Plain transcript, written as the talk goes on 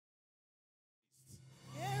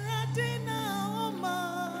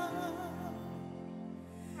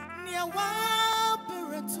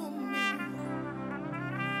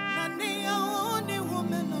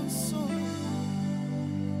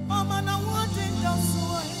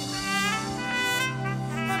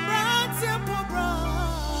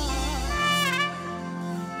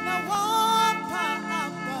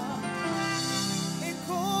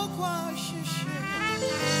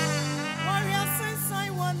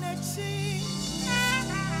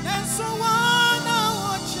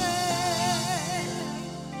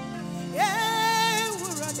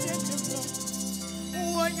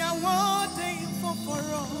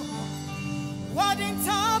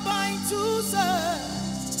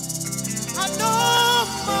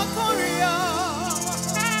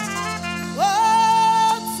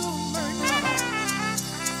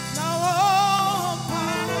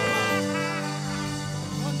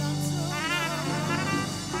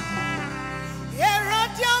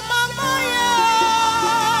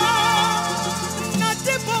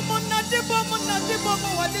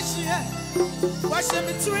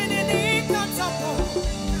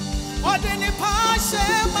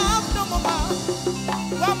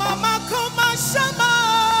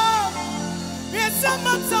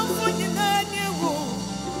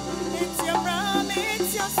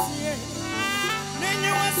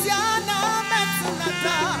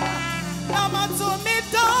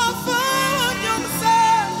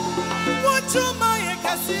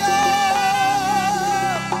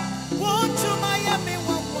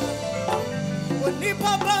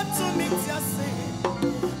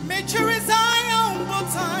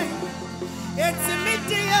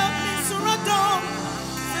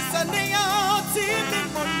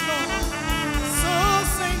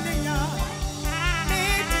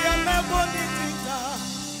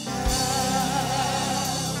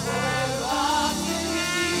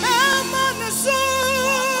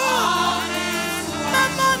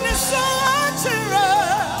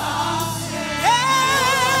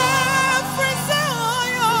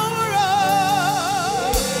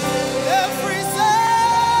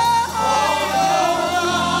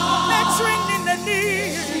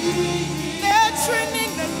Trinity.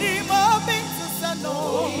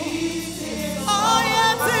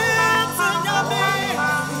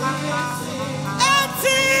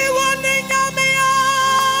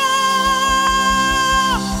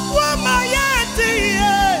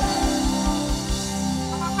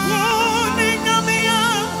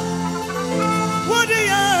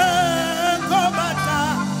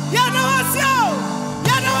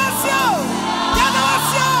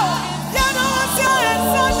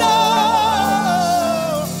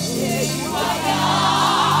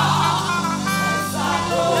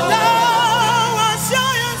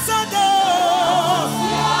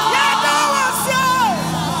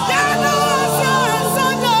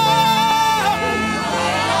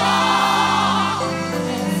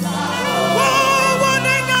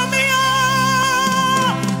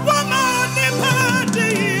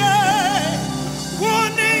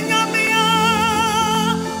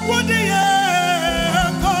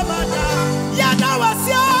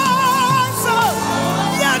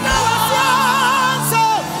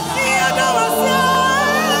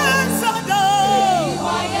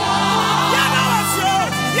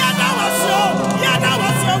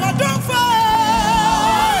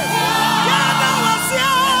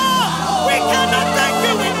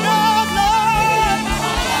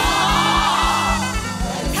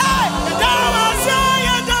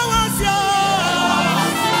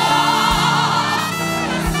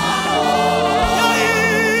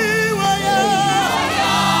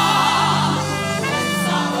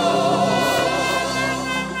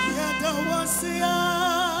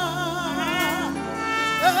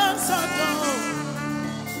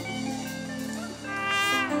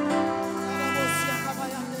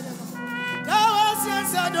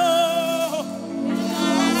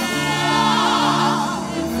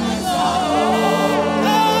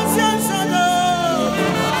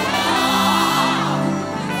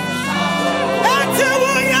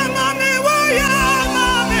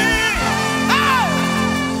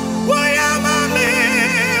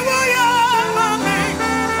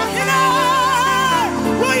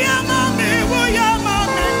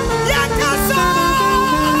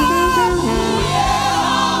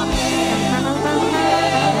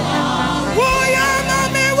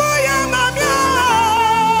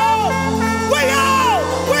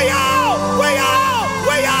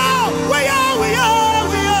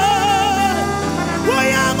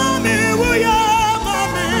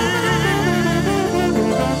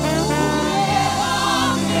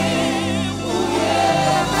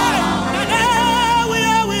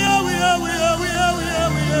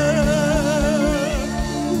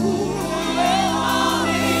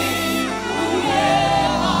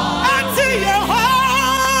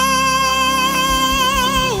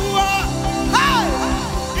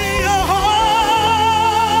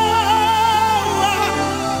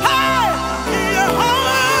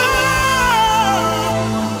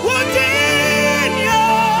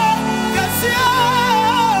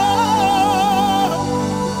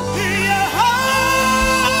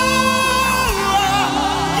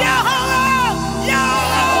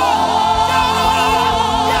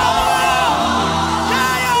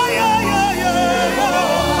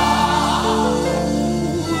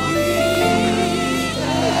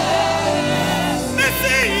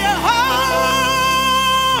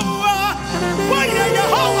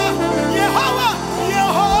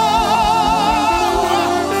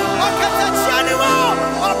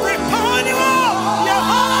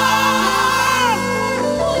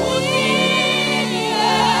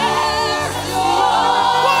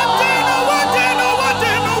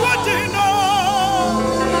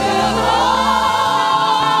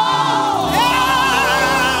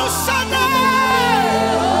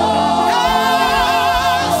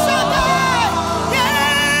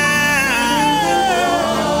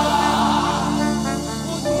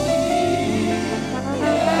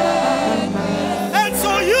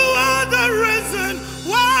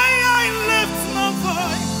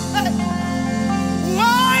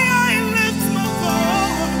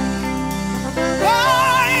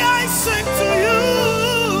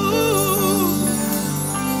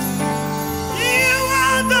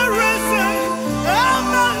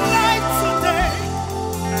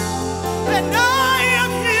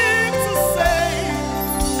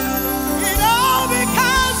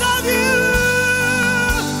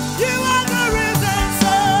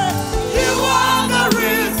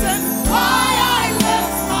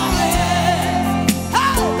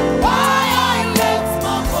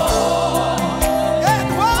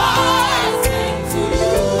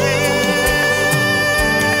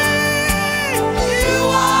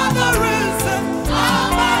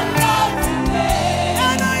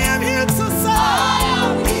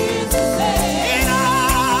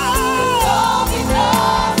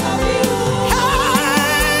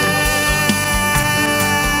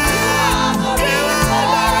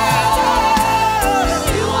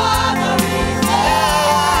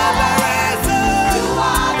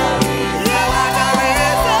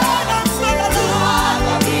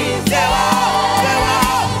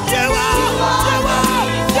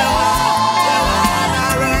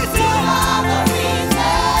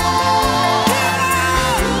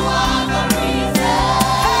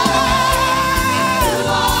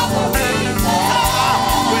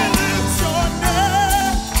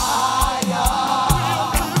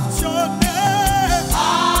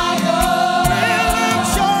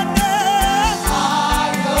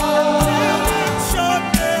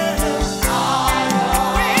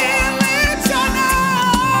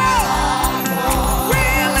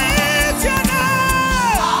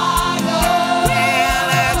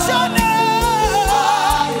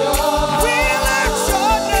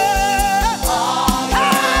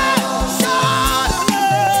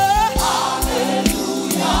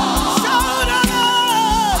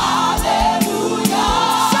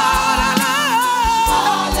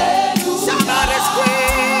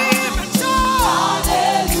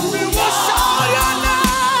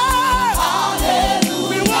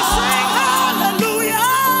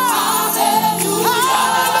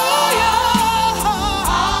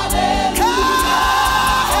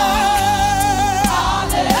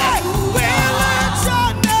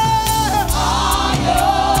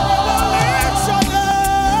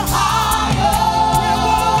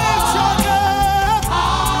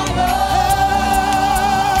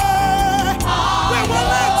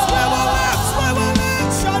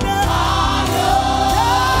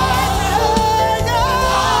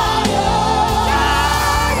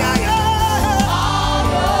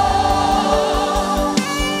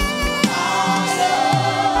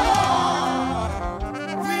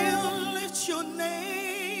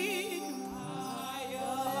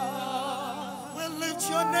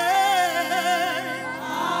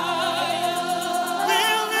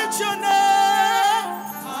 lift your name.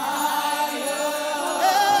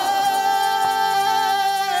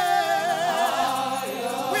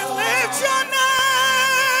 We lift your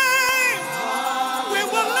name. We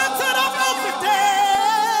will lift it up every day.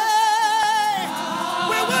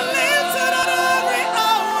 We will lift it up every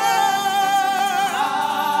hour.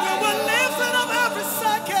 We will lift it up every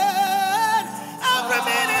second, every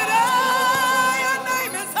minute. Your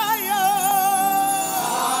name is higher.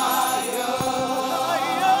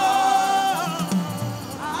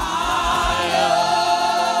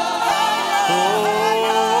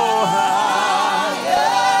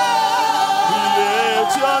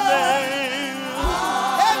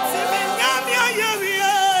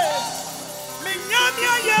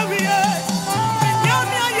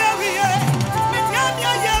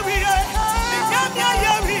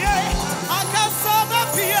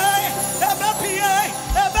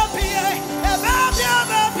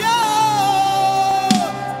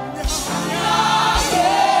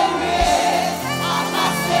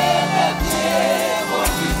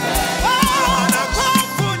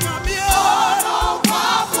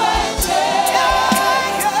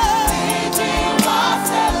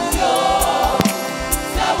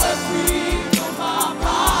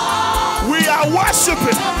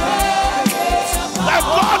 Worshiping the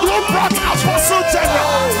God who brought Apostle General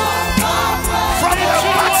from the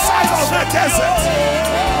backside of the desert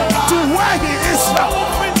to where he is now.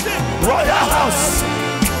 Royal house,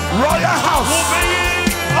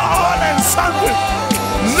 all and sundry.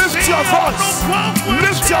 Lift your voice,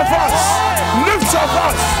 lift your voice, lift your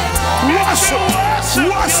voice. Worship,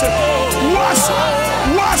 worship, worship,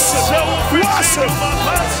 worship, worship.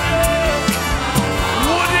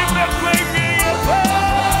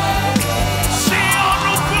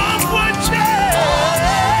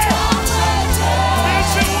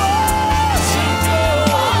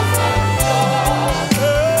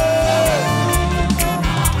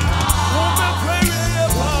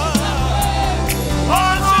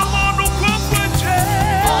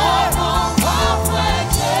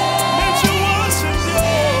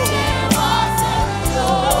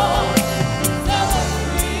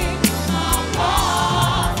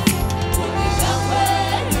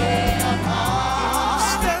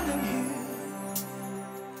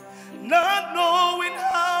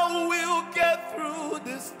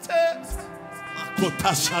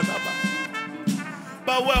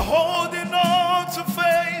 But we're holding on to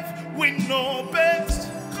faith, we know best.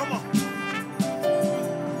 Come on.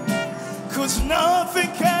 Cause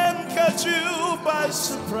nothing can catch you by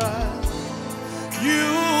surprise.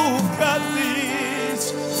 You've got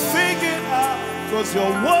this figured out, cause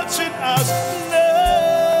you're watching us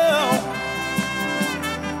now.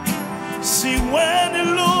 See, when it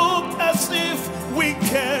looked as if we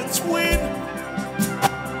can't win,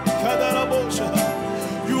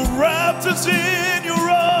 you wrapped us in your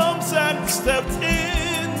arms and stepped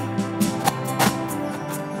in.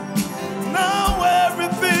 Now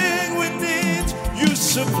everything we need, you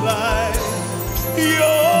supply.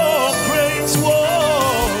 Your grace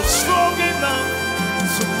was strong enough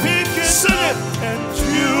to pick us up, and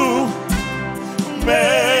you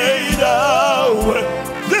made a way.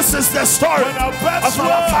 This is the story when our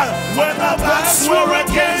backs were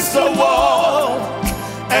against the wall,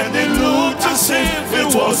 and it looked as if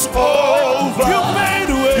it was over. You made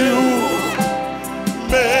a way. You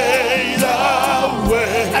made a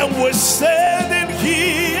way. And we're standing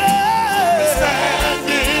here.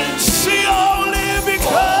 See, only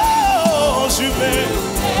because you made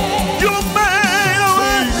a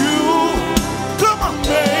way. You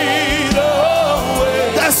made a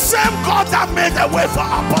way. The same God that made a way for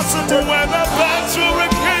Apostle General. When our backs were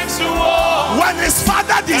against the wall, when his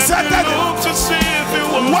father deserted him, to see if it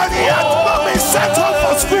was when he had not been sent home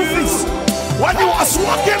for school fees, when he was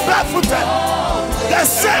walking barefooted, the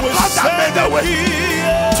same God that made a way,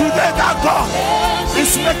 today that God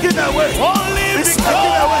is making a way. He's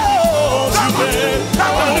making a way.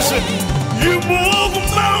 Come on, listen. You move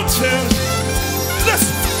mountains.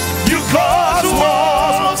 Listen. You cause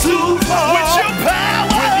walls to fall with your power.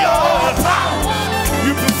 With your power.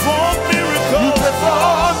 You perform miracles. You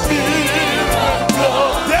perform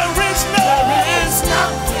miracles. There is nothing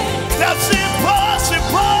that's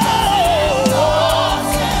impossible.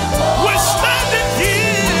 We're standing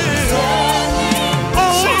here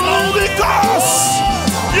only because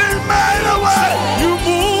you made a way. You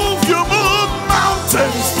move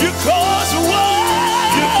mountains. You cause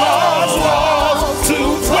walls. You cause walls.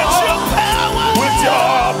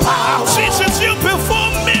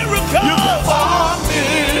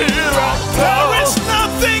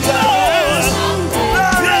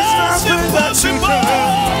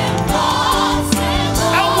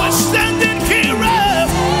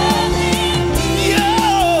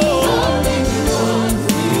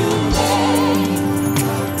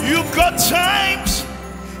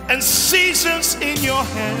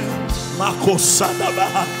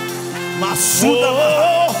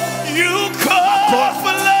 you call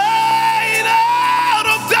for light out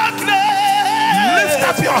of darkness. Lift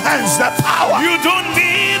up your hands, the power. You don't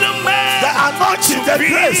need a man, the anointing, the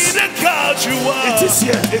grace. The God you are. It is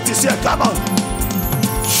here, it is here. Come on.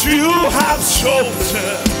 You have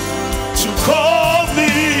chosen to call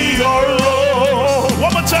me your own.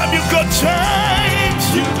 One more time, you've got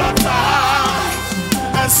times, you've got times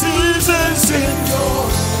and seasons in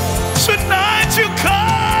yours. Tonight you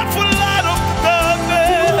call for light of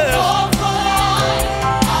darkness.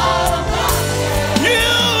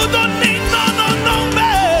 You don't need no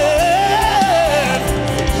man.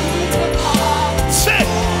 Say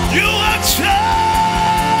you are chosen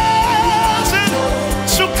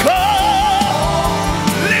to call.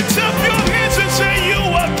 Lift up your hands and say you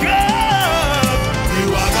are God. You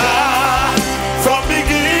are God from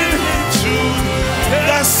beginning to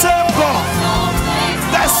the same God.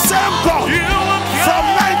 The same God from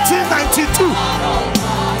 1992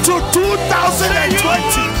 to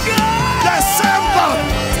 2020. The same God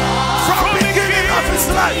from beginning of his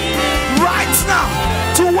life right now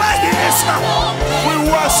to where he is now. We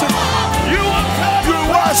worship. We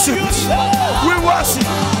worship. We worship.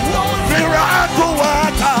 Miracle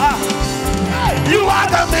worker. You are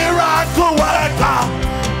the miracle worker.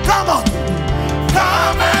 Come on.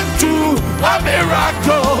 Come and do a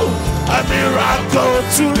miracle. A miracle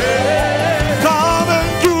today. Come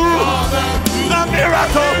and do a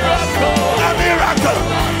miracle. A miracle.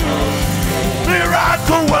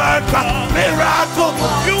 Miracle worker. Miracle.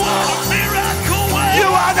 You are the miracle worker.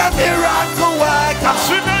 You are the miracle worker.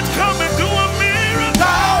 Should not come and do a miracle.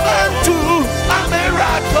 Come and do a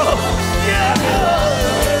miracle. Yeah.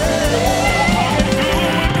 Do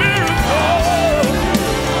a miracle.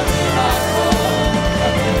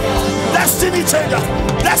 Destiny changer.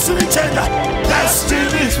 Destiny changer.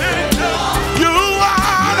 Destiny changer. You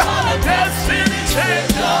are the destiny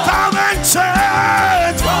changer. Come and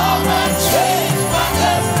change. Come and change my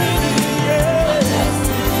destiny. Come and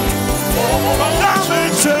change.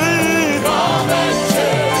 Come and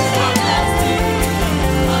change my destiny.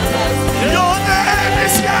 Your name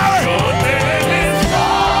is Yahweh. Your name is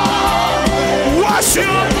Yahweh. Worship.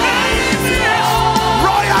 Your name is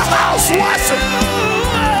Royal House. Worship.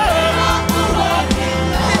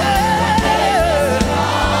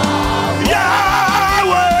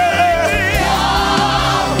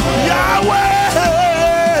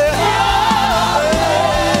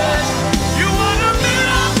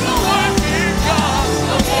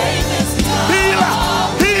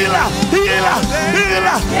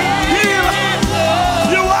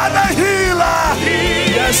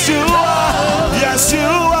 Yes, you are. Yes, you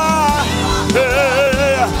are.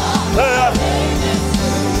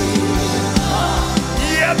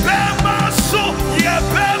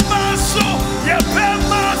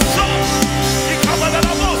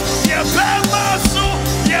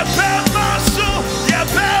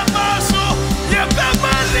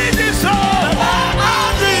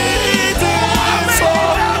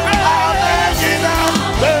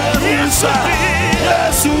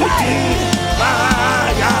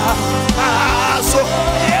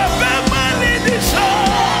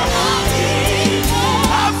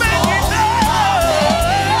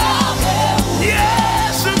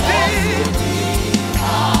 Yes, you did.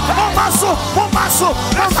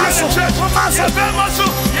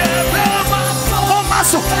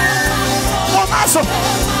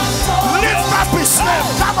 Lift up his name.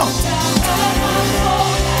 Come on.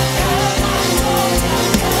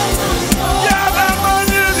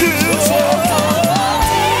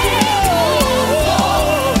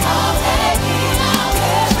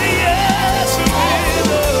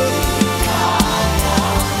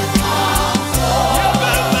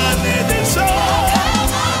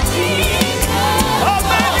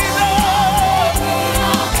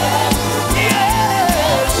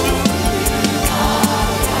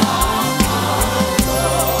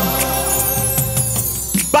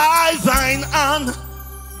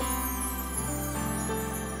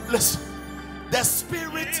 Listen, the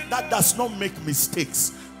spirit that does not make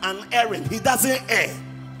mistakes and erring, he doesn't err.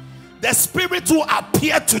 The spirit who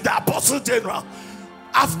appeared to the apostle general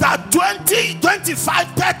after 20, 25,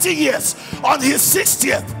 30 years on his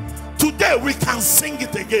 60th, today we can sing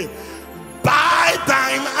it again. By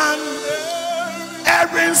thine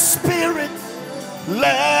unerring spirit,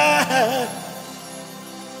 let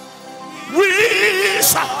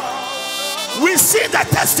we see the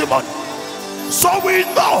testimony. So we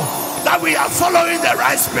know that we are following the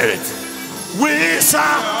right spirit. We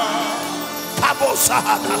shall Pabosa.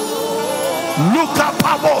 Look up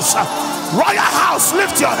Pabosa. Royal House,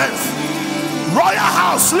 lift your hands. Royal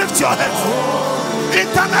House, lift your hands.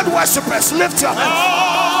 Internet worshippers, lift your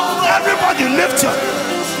hands. Everybody lift your hands.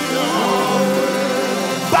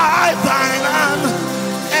 By thine hand,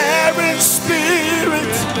 every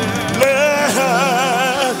spirit,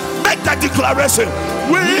 make that declaration.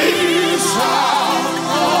 We shall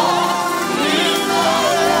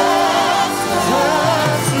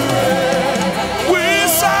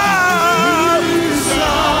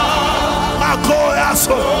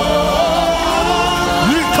Makoyaso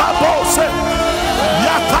Yikabose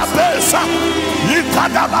Yakabesa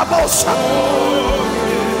Yikadababosa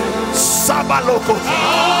Sabaloko.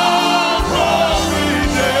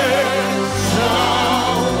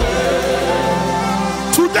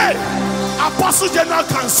 Today, Apostle General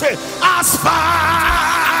can say, as far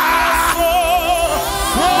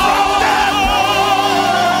from them,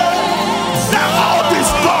 the old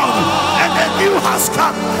is gone and the new has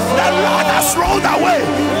come. The Lord has rolled away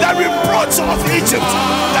the reproach of Egypt.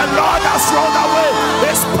 The Lord has rolled away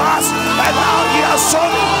his past, and now he has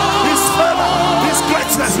shown his favor, his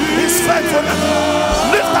greatness, his faithfulness.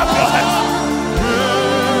 Lift up your head.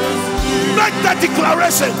 Make the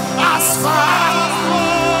declaration, as far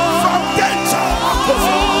from danger.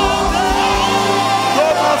 No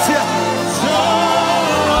more fear.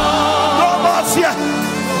 No more fear.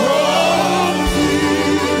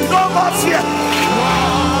 No more fear.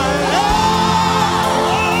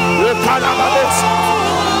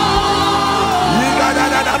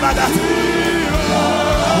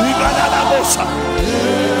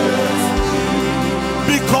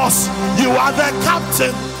 Because you are the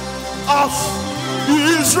captain of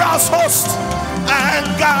Israel's host, and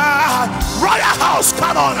God, Royal House,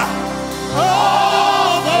 come on.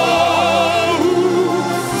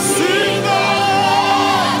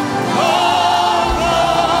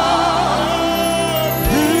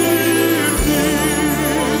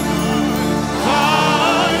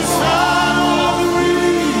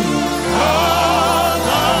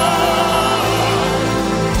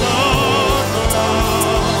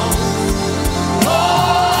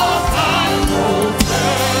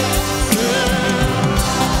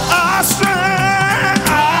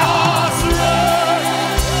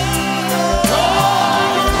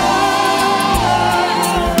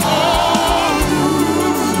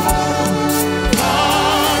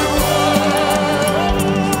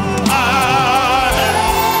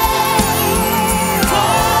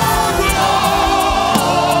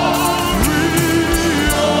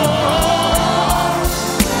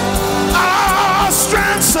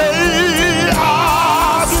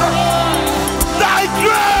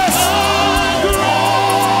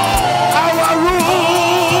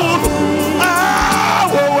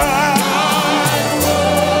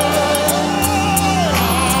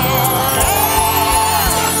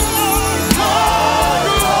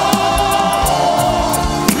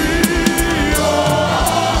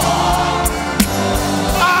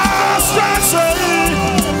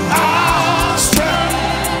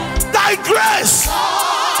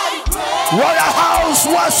 Royal House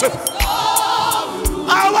worship.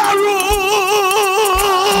 Our rule.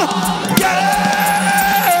 Yeah.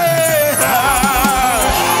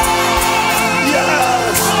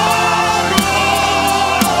 Yes.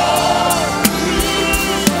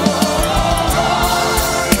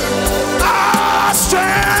 Our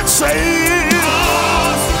strength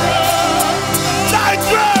says thy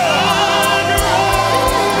grace.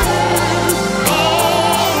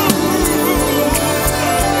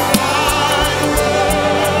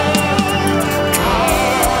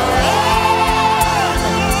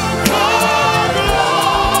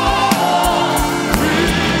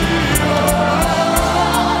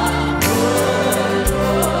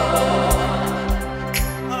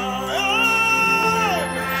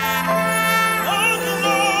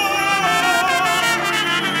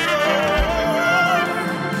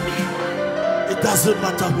 It doesn't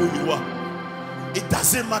matter who you are. It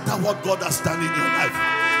doesn't matter what God has done in your life.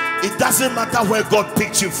 It doesn't matter where God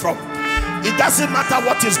picked you from. It doesn't matter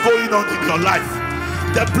what is going on in your life.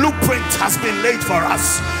 The blueprint has been laid for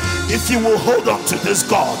us. If you will hold on to this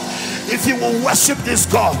God, if you will worship this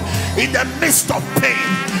God in the midst of pain,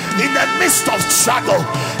 in the midst of struggle,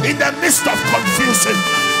 in the midst of confusion,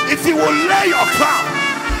 if you will lay your crown,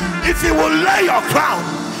 if you will lay your crown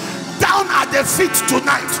down at the feet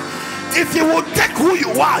tonight, if you will take who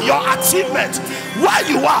you are, your achievement, where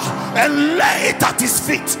you are, and lay it at his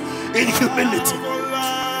feet in humility.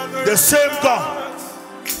 The same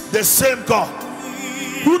God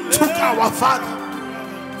who took our father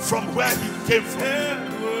from where he came from,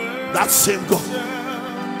 that same God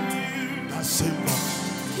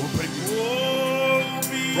will bring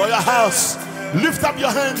you. Royal House, Lift up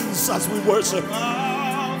your hands as we worship.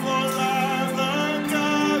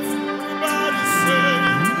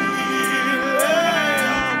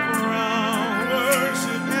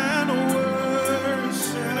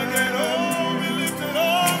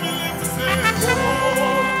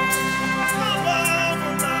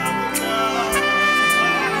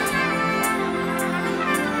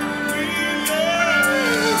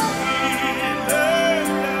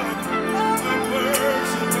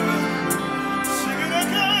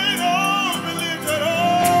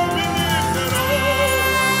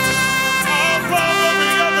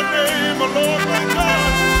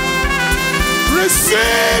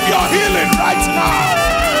 Receive your healing right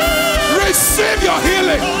now. Receive your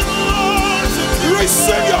healing.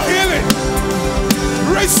 Receive your healing.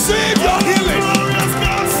 Receive your healing.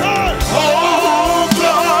 Oh,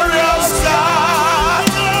 glorious God,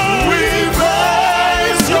 we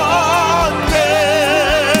praise your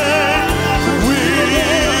name. We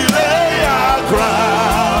lay our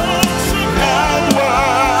crown and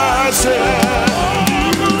worship.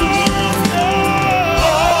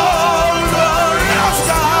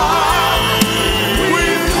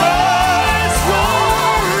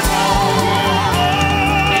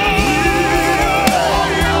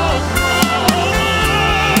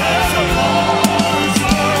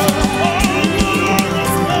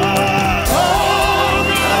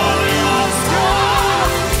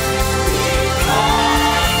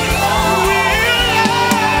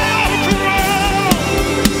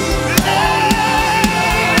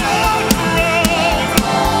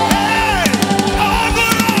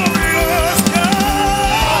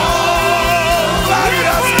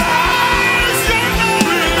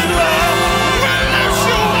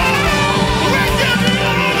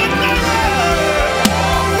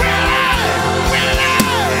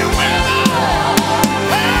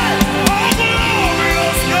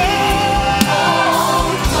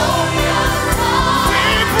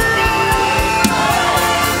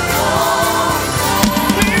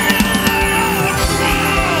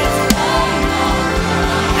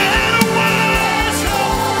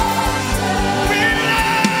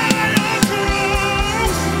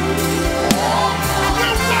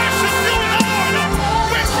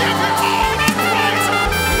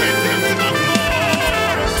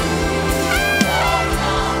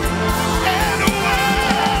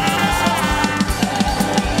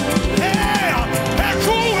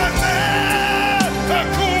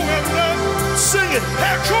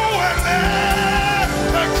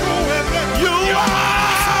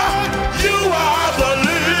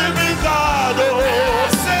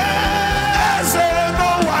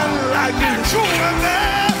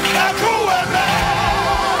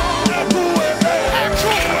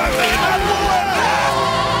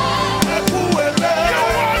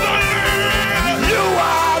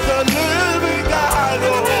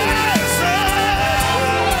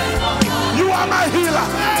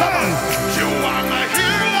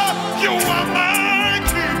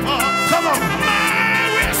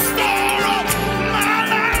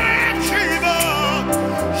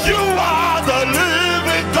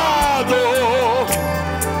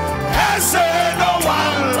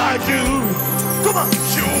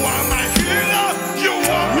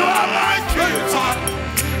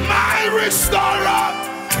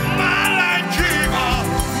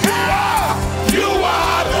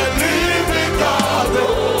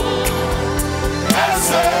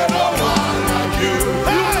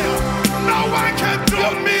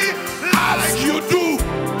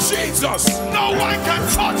 No one can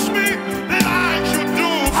touch me like you do.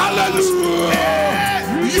 Hallelujah. Hey,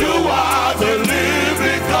 you are the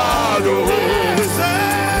living God.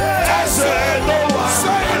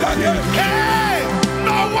 Hey,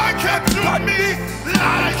 no one can do me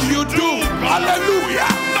like you do.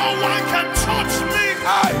 Hallelujah. No one can touch me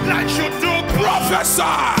like you do. Prophesy.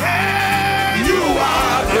 Hey, you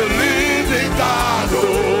are the living God.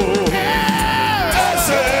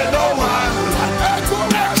 No one.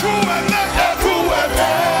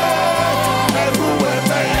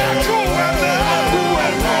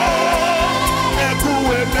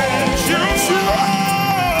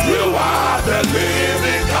 You are the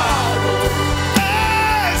living God.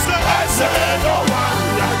 No one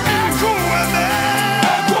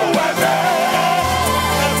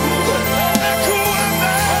like you.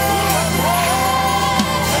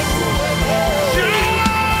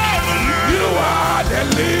 You are the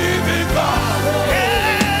living